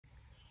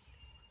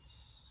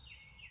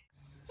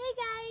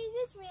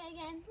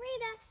again,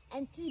 Rita,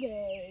 and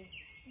today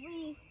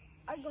we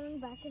are going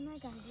back in my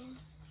garden.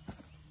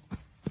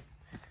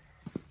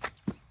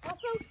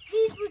 Also,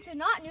 these boots are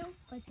not new,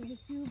 but they're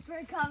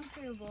super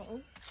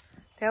comfortable.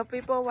 Tell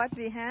people what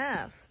we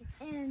have.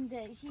 And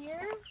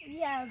here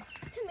we have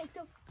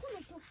tomato,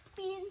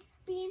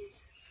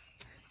 beans.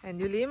 And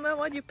you remember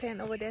what you paint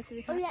over there,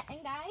 sweetheart? Oh yeah,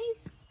 and guys,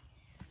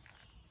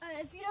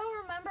 if you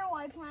don't remember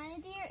what I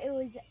planted here, it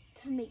was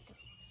tomatoes.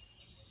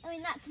 I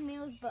mean, not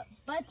tomatoes, but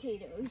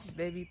potatoes.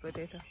 Baby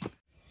potato.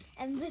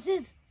 And this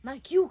is my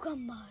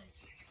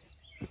cucumbers.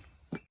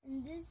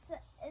 And this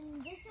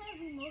side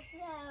we mostly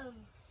have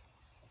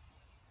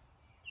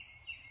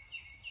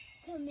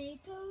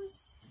tomatoes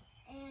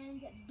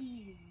and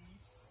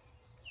beans.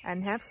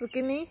 And have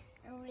zucchini?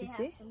 And we You have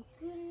see? some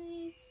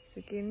zucchini.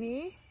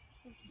 Zucchini.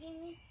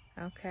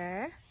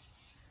 Okay.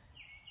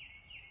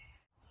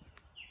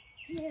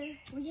 Here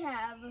we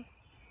have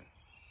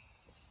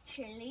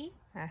chili.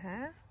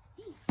 Zucchini.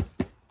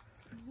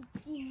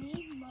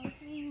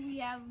 We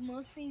have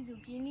mostly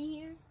zucchini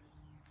here.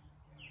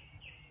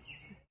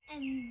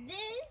 And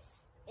this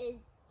is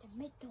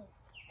tomato.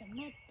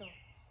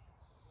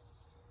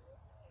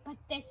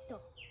 Potato.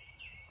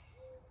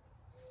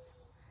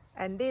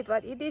 And this,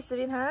 what it is,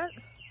 sweetheart?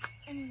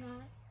 And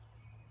that.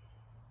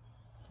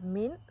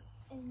 Mint.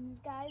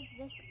 And guys,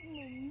 this is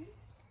mint.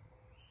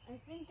 I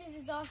think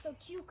this is also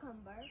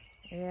cucumber.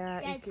 Yeah,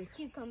 It's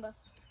cucumber.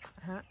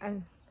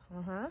 And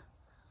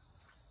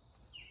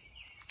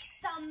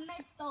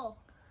Tomato.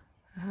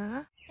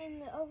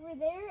 And over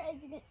there,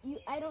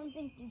 I don't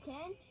think you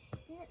can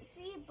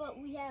see, but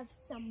we have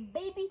some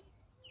baby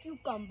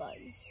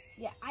cucumbers.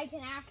 Yeah, I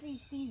can actually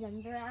see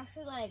them. They're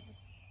actually like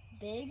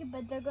big,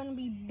 but they're gonna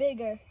be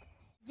bigger.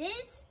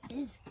 This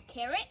is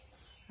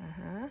carrots.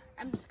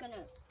 I'm just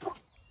gonna,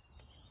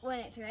 when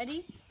it's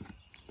ready.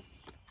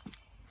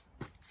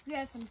 We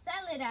have some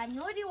salad. I have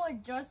no idea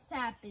what just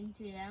happened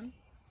to them.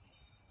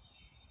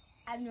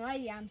 I have no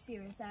idea. I'm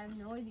serious. I have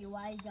no idea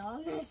why it's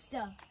all messed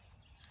up.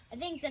 I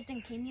think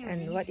something came here.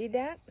 And what is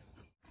that?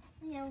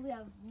 Yeah, we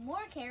have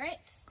more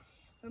carrots.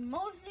 We're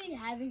mostly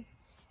having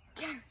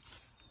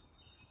carrots.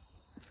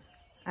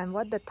 And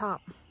what the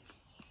top?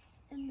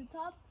 In the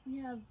top, we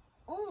have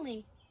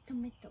only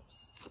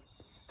tomatoes.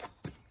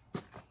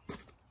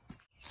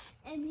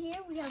 And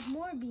here we have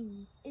more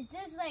beans. It's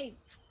just like...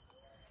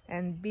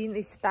 And bean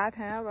is start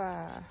have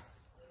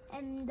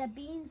And the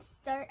beans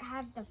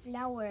have the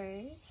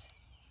flowers.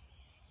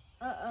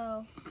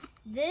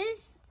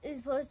 This is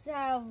supposed to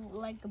have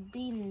like a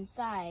bean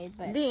inside,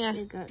 but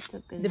it got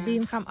taken the out.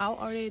 bean come out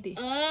already.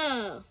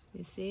 Oh.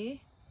 You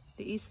see?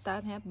 The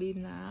start have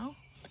bean now.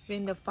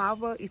 When the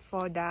flower it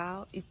fall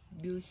down,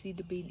 you see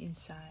the bean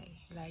inside,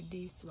 like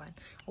this one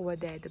over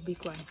there, the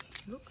big one.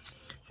 Look,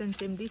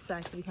 same this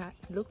size, sweetheart.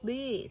 Look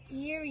this.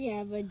 Here we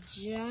have a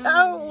giant.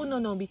 Oh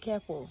no! Be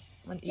careful.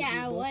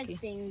 Yeah, I was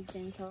being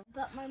gentle.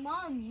 But my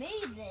mom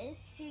made this.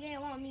 She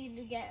didn't want me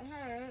to get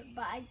hurt,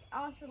 but I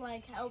also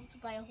like helped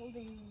by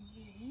holding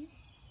these,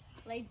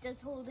 like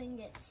just holding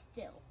it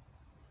still,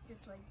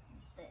 just like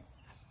this.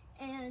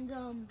 And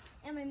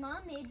my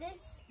mom made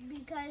this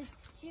because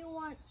she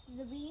wants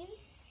the beans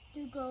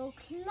to go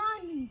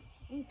climbing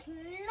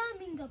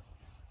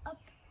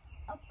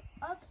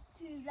up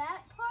to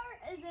that part,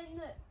 and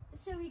then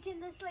so we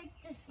can just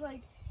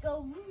like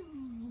go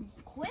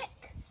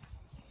quick.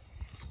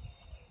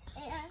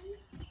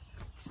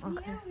 And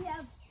here we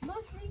have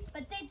mostly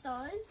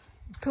potatoes.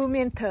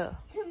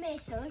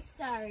 Tomatoes,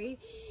 sorry.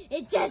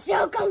 It's just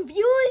so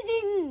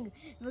confusing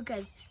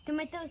because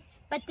tomatoes,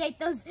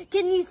 potatoes,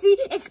 can you see?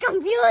 It's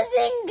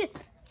confusing.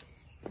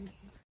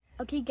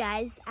 Okay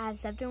guys, I have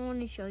something I want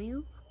to show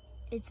you.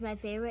 It's my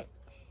favorite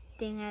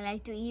thing I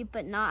like to eat,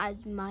 but not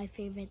as my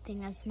favorite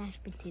thing as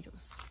mashed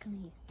potatoes.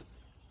 Come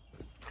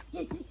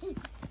here.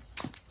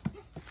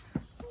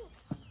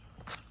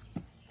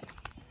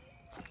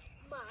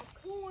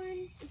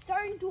 Corn. It's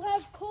starting to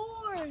have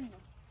corn.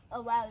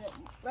 Oh wow,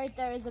 right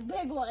there is a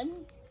big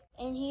one.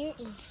 And here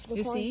is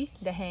the corn. You see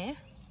the hair?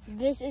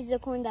 This is the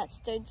corn that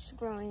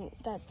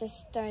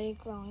just started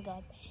growing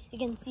up. You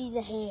can see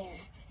the hair.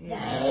 Yeah. The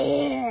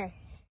hair.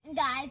 And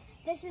guys,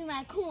 this is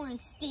my corn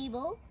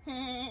stable.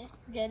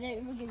 Get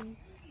it?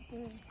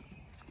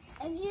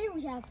 And here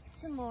we have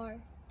some more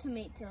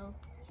tomato.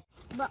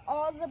 But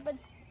all the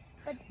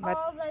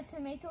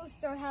tomatoes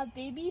still have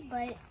baby,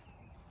 but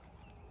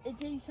it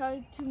takes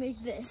hard to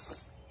make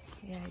this.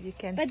 Yeah, you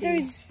can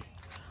see.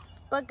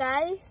 But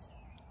guys,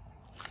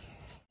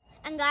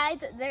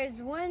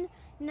 there's one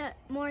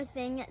more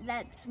thing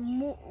that's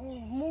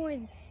more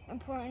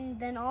important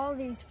than all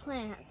these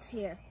plants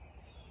here.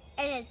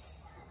 And it's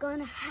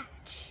gonna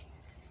hatch.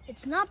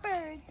 It's not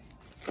birds.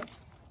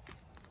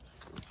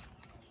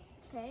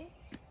 Okay?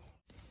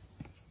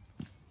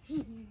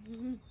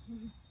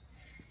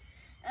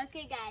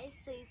 Okay guys,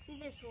 so you see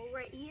this hole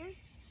right here?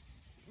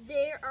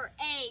 There are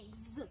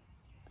eggs.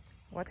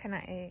 What kind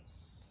of egg?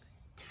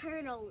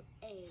 Turtle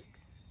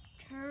eggs.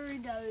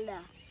 Turtle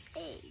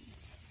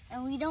eggs.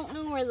 And we don't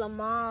know where the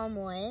mom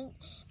went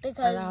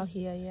because around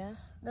here, yeah.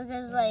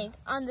 because like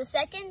on the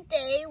second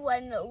day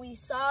when we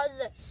saw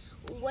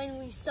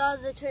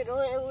the turtle,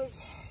 it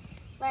was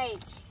like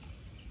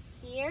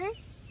here,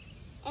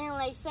 and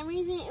like some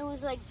reason it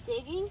was like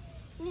digging.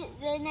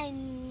 Then I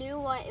knew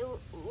what it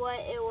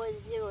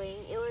was doing.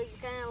 It was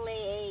gonna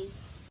lay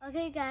eggs.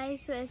 Okay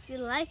guys, so if you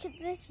liked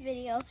this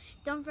video,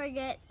 don't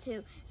forget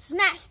to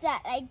smash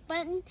that like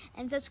button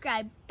and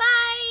subscribe.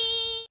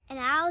 Bye! And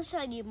I'll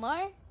show you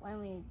more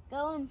when we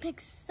go and pick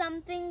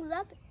some things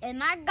up in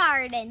my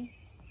garden.